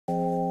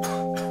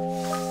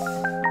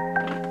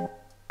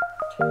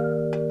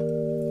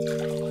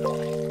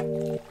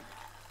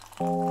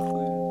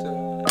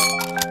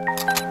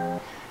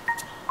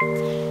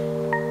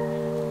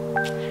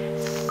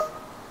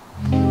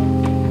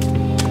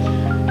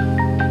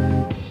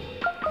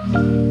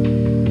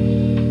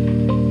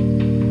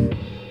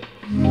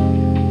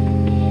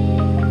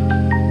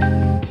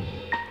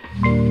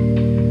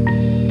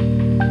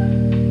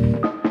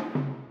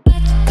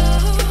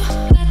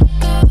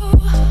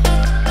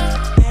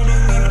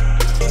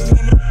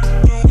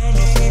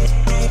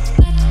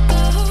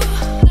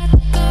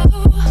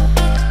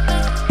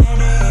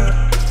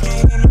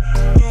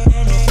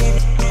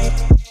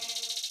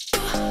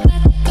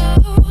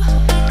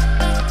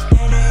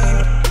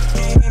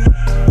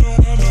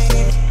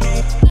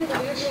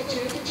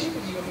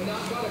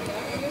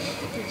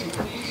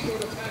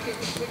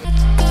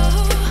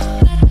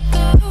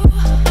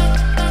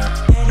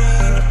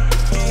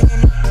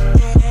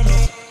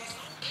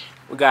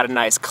got a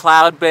nice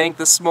cloud bank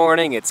this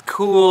morning. It's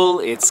cool.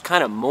 It's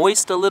kind of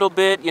moist a little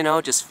bit, you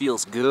know, just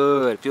feels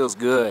good. Feels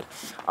good.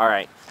 All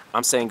right,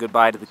 I'm saying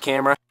goodbye to the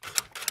camera.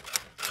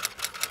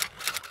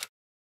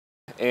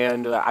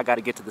 And I got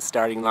to get to the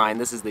starting line.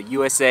 This is the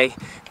USA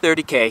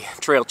 30K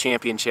Trail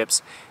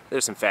Championships.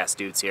 There's some fast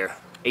dudes here.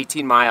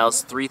 18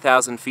 miles,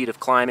 3,000 feet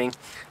of climbing,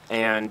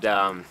 and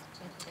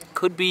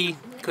could be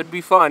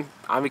fun.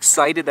 I'm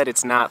excited that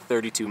it's not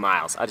 32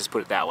 miles. I just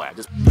put it that way.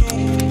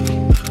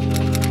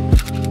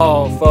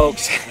 Oh,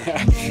 folks,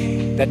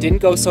 that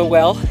didn't go so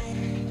well.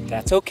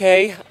 That's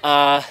okay.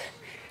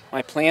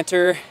 My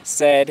planter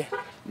said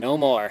no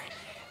more.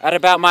 At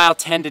about mile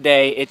 10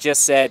 today, it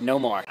just said no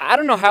more. I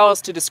don't know how else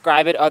to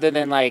describe it other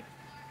than like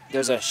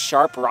there's a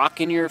sharp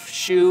rock in your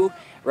shoe,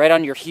 right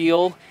on your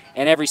heel,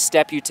 and every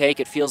step you take,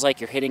 it feels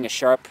like you're hitting a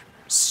sharp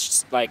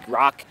like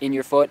rock in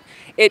your foot.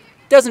 It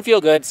doesn't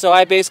feel good, so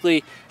I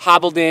basically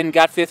hobbled in,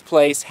 got 5th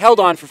place, held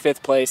on for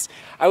 5th place.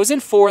 I was in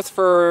 4th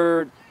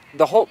for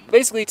the whole,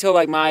 basically till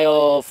like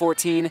mile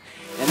 14,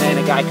 and then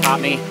a guy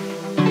caught me.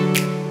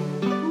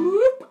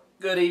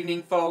 Good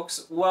evening,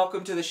 folks.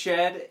 Welcome to the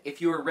shed. If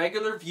you're a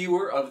regular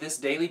viewer of this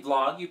daily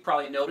vlog, you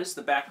probably noticed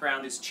the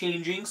background is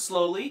changing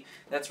slowly.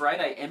 That's right,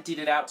 I emptied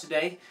it out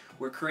today.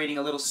 We're creating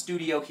a little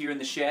studio here in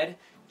the shed.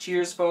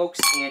 Cheers, folks,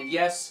 and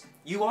yes,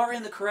 you are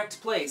in the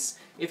correct place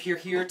if you're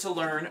here to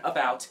learn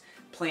about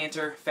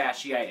plantar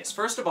fasciitis.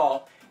 First of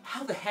all,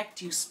 how the heck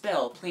do you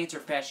spell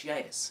plantar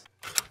fasciitis?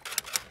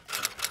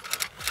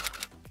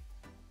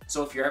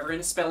 So if you're ever in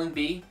a spelling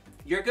bee,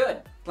 you're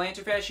good.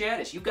 Plantar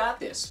fasciitis, you got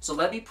this. So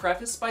let me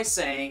preface by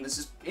saying, this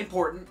is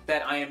important,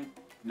 that I am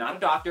not a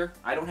doctor,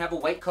 I don't have a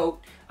white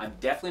coat, I'm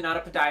definitely not a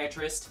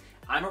podiatrist,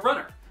 I'm a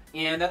runner.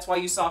 And that's why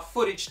you saw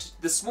footage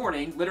this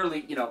morning,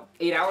 literally,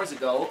 8 hours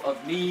ago,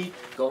 of me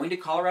going to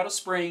Colorado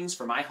Springs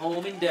for my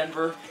home in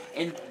Denver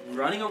and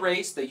running a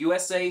race, the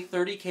USA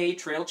 30K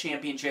Trail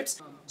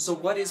Championships. So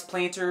what is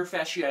plantar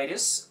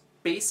fasciitis?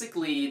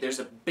 Basically, there's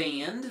a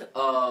band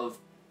of,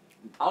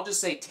 I'll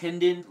just say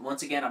tendon,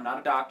 once again, I'm not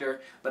a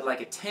doctor, but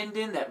like a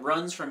tendon that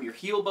runs from your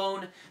heel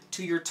bone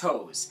to your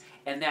toes.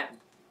 And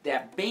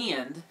that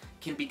band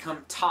can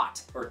become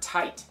taut or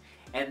tight.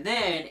 And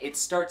then it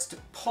starts to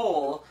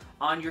pull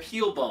on your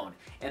heel bone.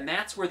 And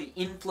that's where the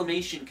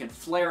inflammation can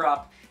flare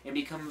up and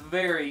become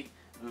very,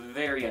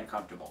 very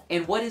uncomfortable.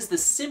 And what is the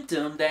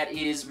symptom that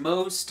is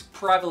most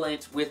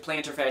prevalent with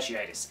plantar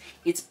fasciitis?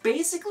 It's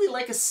basically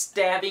like a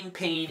stabbing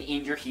pain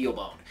in your heel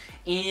bone.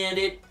 And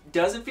it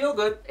doesn't feel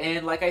good,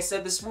 and like I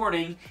said this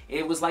morning,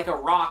 it was like a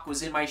rock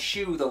was in my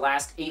shoe the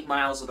last 8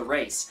 miles of the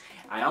race.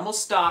 I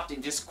almost stopped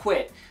and just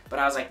quit, but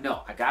I was like,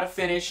 no, I gotta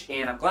finish,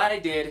 and I'm glad I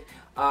did,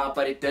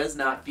 but it does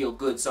not feel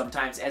good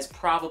sometimes, as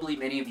probably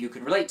many of you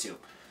can relate to.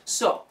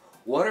 So,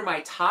 what are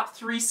my top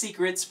 3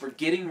 secrets for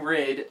getting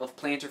rid of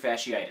plantar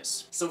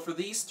fasciitis? So for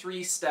these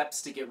 3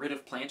 steps to get rid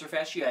of plantar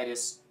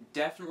fasciitis,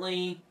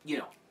 definitely,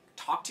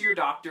 talk to your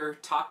doctor,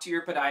 talk to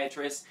your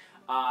podiatrist,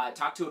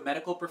 talk to a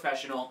medical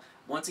professional.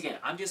 Once again,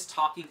 I'm just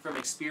talking from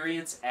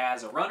experience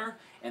as a runner,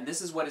 and this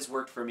is what has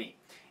worked for me.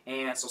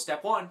 And so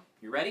step 1,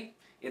 you ready?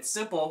 It's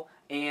simple,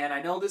 and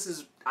I know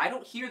I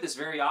don't hear this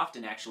very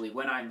often actually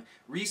when I'm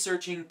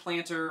researching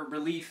plantar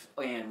relief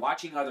and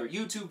watching other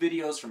YouTube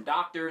videos from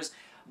doctors,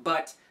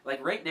 but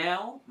like right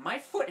now, my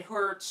foot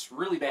hurts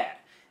really bad.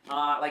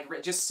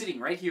 Just sitting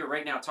right here,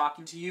 right now,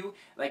 talking to you,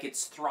 like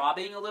it's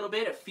throbbing a little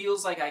bit. It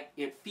feels like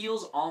it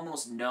feels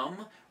almost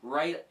numb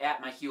right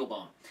at my heel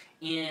bone.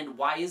 And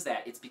why is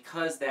that? It's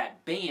because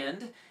that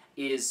band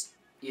is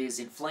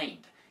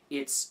inflamed.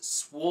 It's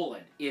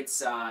swollen.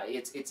 It's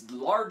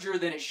larger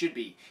than it should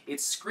be.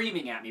 It's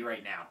screaming at me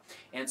right now.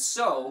 And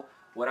so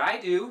what I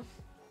do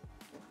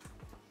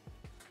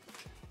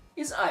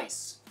is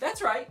ice.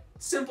 That's right.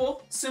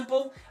 Simple,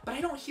 simple, but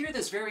I don't hear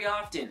this very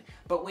often.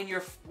 But when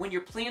your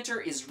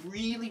plantar is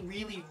really,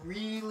 really,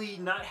 really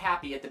not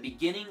happy at the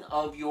beginning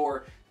of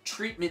your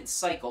treatment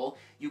cycle,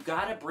 you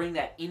gotta bring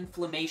that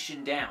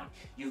inflammation down.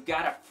 You've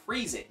gotta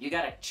freeze it. You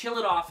gotta chill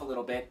it off a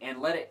little bit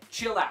and let it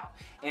chill out.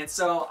 And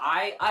so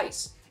I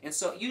ice. And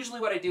so usually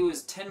what I do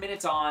is 10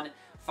 minutes on,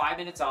 5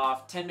 minutes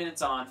off, 10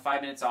 minutes on, 5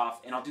 minutes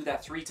off, and I'll do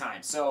that 3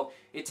 times. So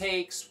it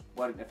takes,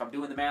 what if I'm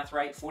doing the math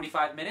right,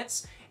 45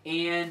 minutes,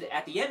 and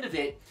at the end of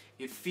it,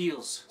 it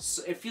feels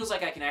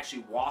like I can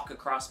actually walk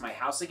across my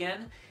house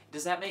again.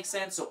 Does that make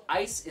sense? So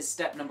ice is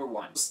step number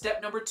 1.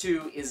 Step number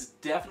 2 is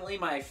definitely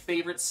my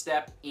favorite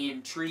step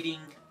in treating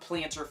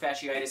plantar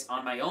fasciitis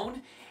on my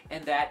own,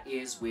 and that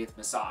is with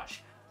massage.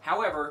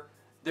 However,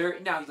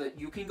 now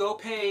you can go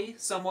pay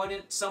someone,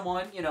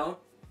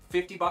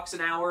 50 bucks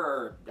an hour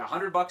or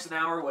 100 bucks an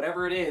hour,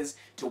 whatever it is,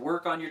 to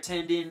work on your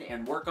tendon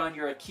and work on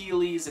your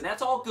Achilles, and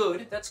that's all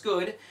good, that's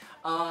good.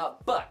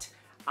 But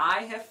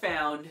I have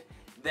found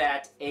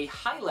that a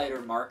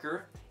highlighter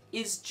marker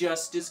is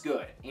just as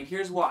good. And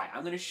here's why.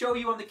 I'm going to show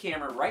you on the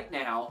camera right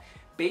now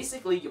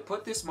basically you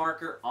put this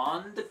marker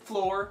on the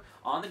floor,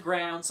 on the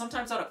ground.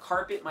 Sometimes on a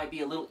carpet might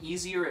be a little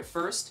easier at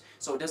first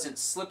so it doesn't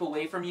slip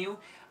away from you.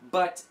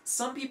 But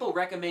some people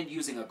recommend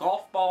using a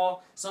golf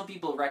ball, some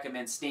people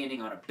recommend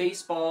standing on a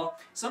baseball,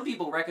 some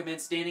people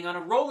recommend standing on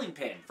a rolling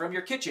pin from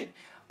your kitchen.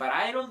 But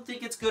I don't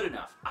think it's good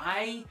enough.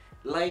 I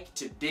like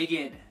to dig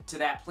in to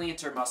that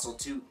plantar muscle.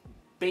 To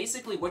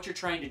basically what you're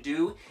trying to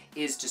do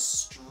is to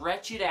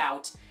stretch it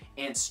out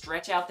and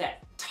stretch out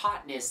that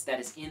tautness that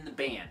is in the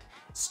band.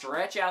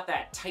 Stretch out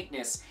that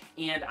tightness,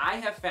 and I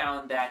have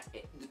found that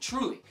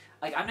truly,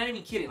 like, I'm not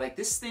even kidding, like,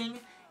 this thing,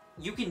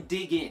 you can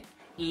dig in,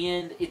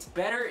 and it's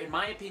better, in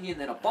my opinion,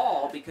 than a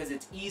ball because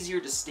it's easier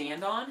to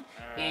stand on,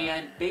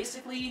 and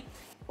basically,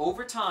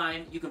 over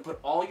time, you can put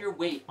all your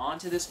weight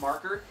onto this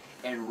marker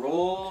and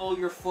roll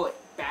your foot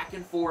back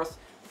and forth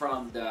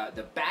from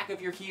the back of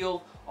your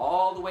heel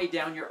all the way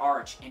down your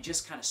arch and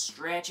just kind of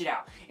stretch it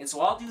out. And so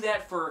I'll do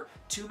that for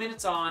 2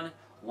 minutes on,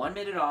 1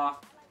 minute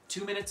off,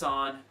 2 minutes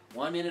on,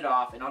 1 minute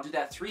off, and I'll do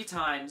that 3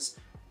 times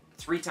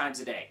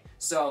a day.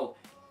 So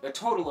a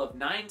total of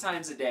 9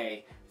 times a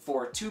day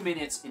for 2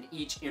 minutes in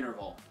each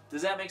interval.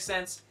 Does that make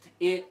sense?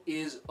 It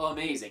is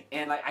amazing,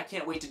 and I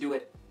can't wait to do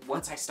it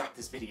once I stop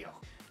this video.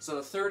 So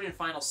the third and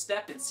final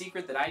step and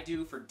secret that I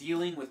do for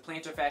dealing with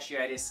plantar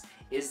fasciitis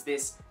is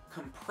this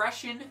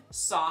compression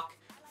sock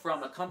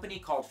from a company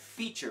called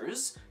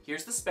Features.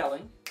 Here's the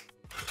spelling.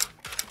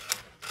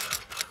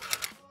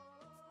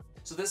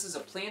 So this is a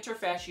plantar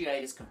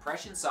fasciitis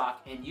compression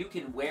sock, and you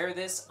can wear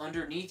this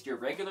underneath your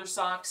regular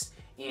socks,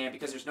 and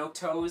because there's no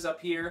toes up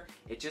here,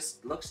 it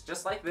just looks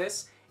just like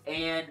this,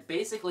 and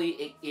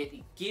basically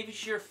it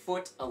gives your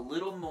foot a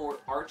little more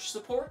arch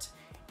support,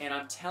 and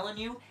I'm telling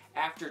you,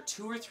 after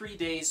 2 or 3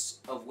 days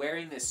of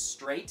wearing this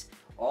straight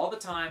all the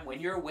time when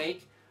you're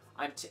awake,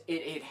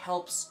 it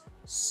helps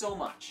so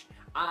much.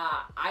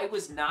 I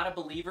was not a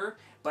believer,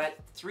 but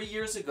 3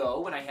 years ago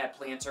when I had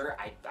plantar,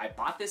 I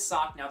bought this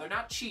sock. Now they're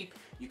not cheap.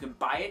 You can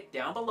buy it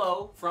down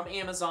below from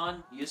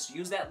Amazon. You just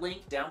use that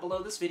link down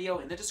below this video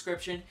in the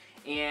description,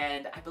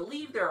 and I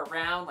believe they're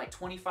around like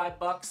 25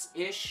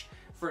 bucks-ish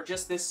for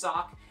just this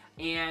sock,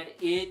 and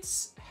it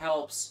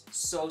helps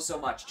so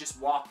much. Just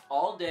walk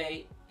all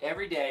day,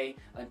 every day,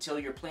 until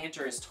your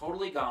plantar is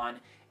totally gone,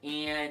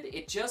 and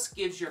it just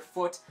gives your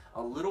foot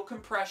a little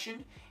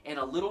compression and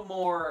a little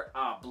more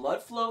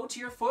blood flow to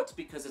your foot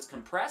because it's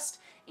compressed,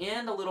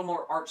 and a little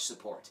more arch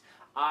support.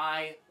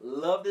 I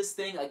love this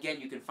thing.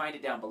 Again, you can find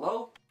it down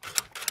below.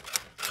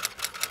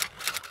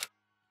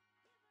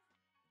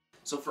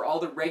 So for all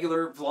the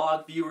regular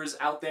vlog viewers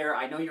out there,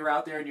 I know you're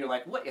out there and you're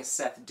like, what is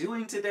Seth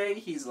doing today?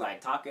 He's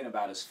like talking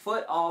about his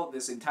foot all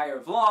this entire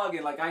vlog,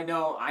 and like, I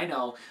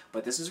know,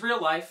 but this is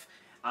real life.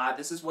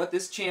 This is what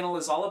this channel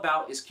is all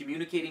about, is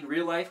communicating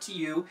real life to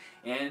you.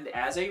 And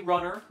as a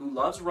runner who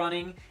loves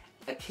running,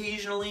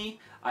 occasionally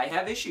I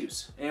have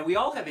issues. And we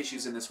all have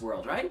issues in this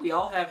world, right? We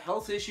all have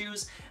health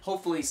issues.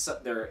 Hopefully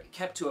they're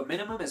kept to a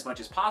minimum as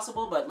much as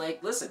possible. But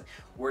like, listen,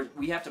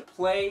 we have to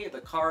play the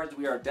cards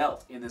we are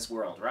dealt in this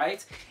world,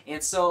 right?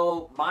 And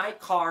so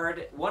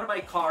one of my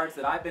cards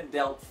that I've been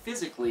dealt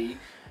physically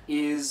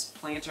is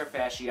plantar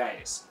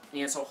fasciitis.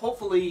 And so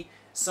hopefully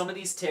some of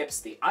these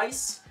tips, the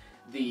ice,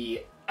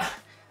 the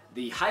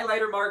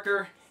highlighter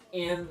marker,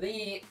 and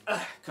the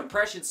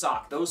compression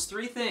sock, those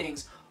 3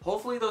 things,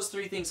 hopefully those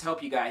 3 things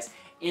help you guys.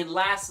 And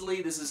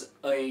lastly, this is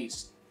a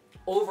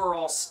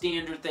overall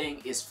standard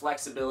thing, is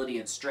flexibility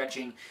and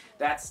stretching.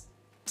 That's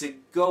to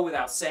go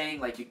without saying.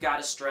 Like, you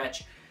gotta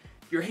stretch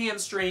your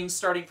hamstrings,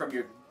 starting from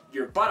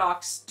your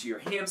buttocks to your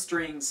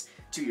hamstrings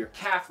to your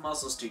calf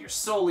muscles to your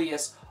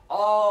soleus,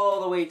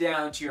 all the way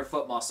down to your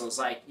foot muscles.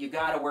 Like, you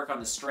gotta work on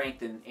the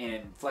strength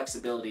and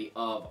flexibility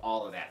of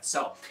all of that.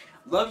 So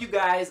love you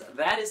guys.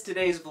 That is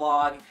today's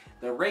vlog.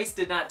 The race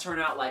did not turn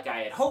out like I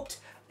had hoped,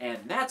 and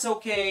that's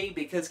okay,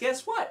 because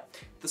guess what?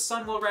 The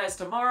sun will rise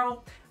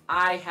tomorrow.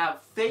 I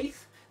have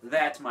faith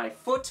that my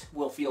foot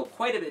will feel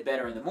quite a bit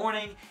better in the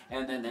morning,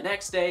 and then the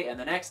next day, and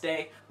the next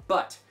day,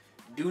 but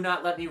do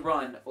not let me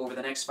run over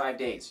the next 5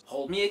 days.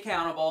 Hold me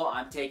accountable.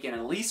 I'm taking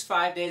at least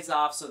 5 days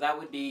off, so that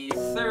would be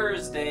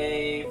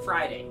Thursday,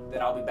 Friday,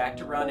 that I'll be back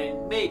to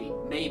running. Maybe.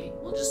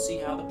 We'll just see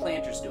how the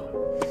plantar's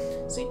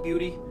doing. Seek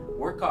beauty,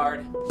 work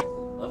hard,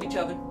 love each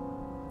other.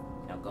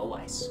 Now go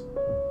ice.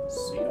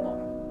 See you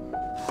tomorrow.